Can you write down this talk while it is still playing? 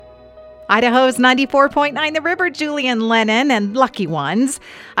Idaho's 94.9 The River, Julian Lennon and Lucky Ones.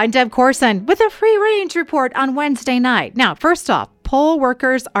 I'm Deb Corson with a free range report on Wednesday night. Now, first off, poll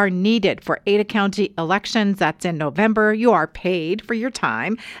workers are needed for Ada County elections. That's in November. You are paid for your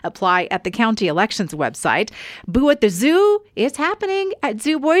time. Apply at the county elections website. Boo at the Zoo is happening at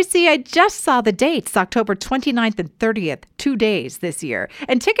Zoo Boise. I just saw the dates, October 29th and 30th, 2 days this year.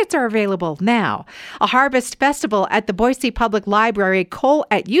 And tickets are available now. A harvest festival at the Boise Public Library. Coal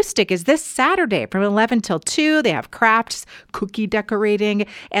at Ustick is this Saturday from 11 till 2. They have crafts, cookie decorating,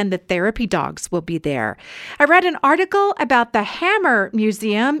 and the therapy dogs will be there. I read an article about the Hammer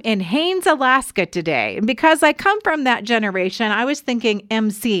Museum in Haines, Alaska today. And because I come from that generation, I was thinking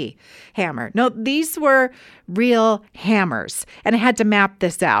MC Hammer. No, these were real hammers. And I had to map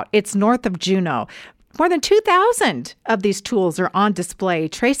this out. It's north of Juneau. More than 2,000 of these tools are on display,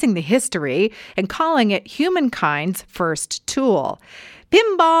 tracing the history and calling it humankind's first tool.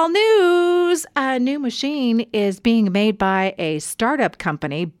 Pinball news! A new machine is being made by a startup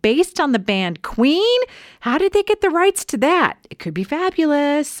company based on the band Queen. How did they get the rights to that? It could be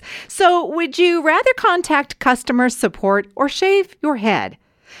fabulous. So would you rather contact customer support or shave your head?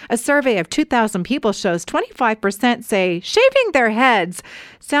 A survey of 2,000 people shows 25% say shaving their heads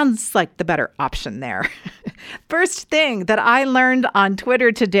sounds like the better option there. First thing that I learned on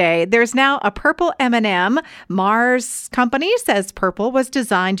Twitter today, there's now a purple M&M. Mars Company says purple was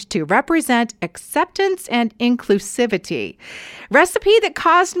designed to represent acceptance and inclusivity. Recipe that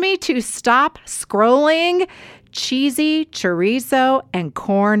caused me to stop scrolling: cheesy chorizo and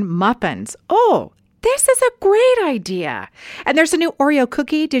corn muffins. Oh, this is a great idea. And there's a new Oreo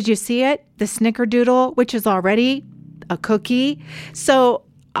cookie. Did you see it? The Snickerdoodle, which is already a cookie. So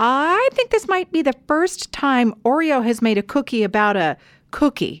I think this might be the first time Oreo has made a cookie about a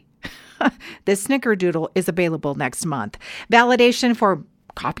cookie. The Snickerdoodle is available next month. Validation for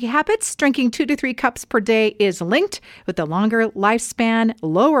coffee habits, drinking 2 to 3 cups per day, is linked with a longer lifespan,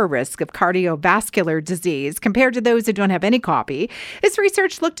 lower risk of cardiovascular disease compared to those who don't have any coffee. This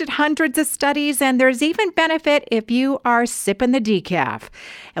research looked at hundreds of studies, and there's even benefit if you are sipping the decaf.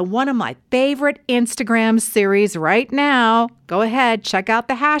 And one of my favorite Instagram series right now, go ahead, check out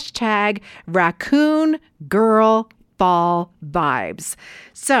the hashtag Raccoon Girl Fall Vibes.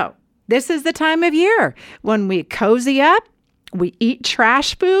 So this is the time of year when we cozy up, we eat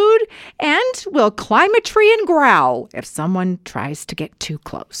trash food, and we'll climb a tree and growl if someone tries to get too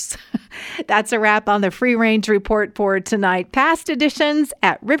close. That's a wrap on the Free Range Report for tonight. Past editions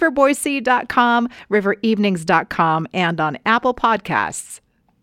at riverboise.com, riverevenings.com, and on Apple Podcasts.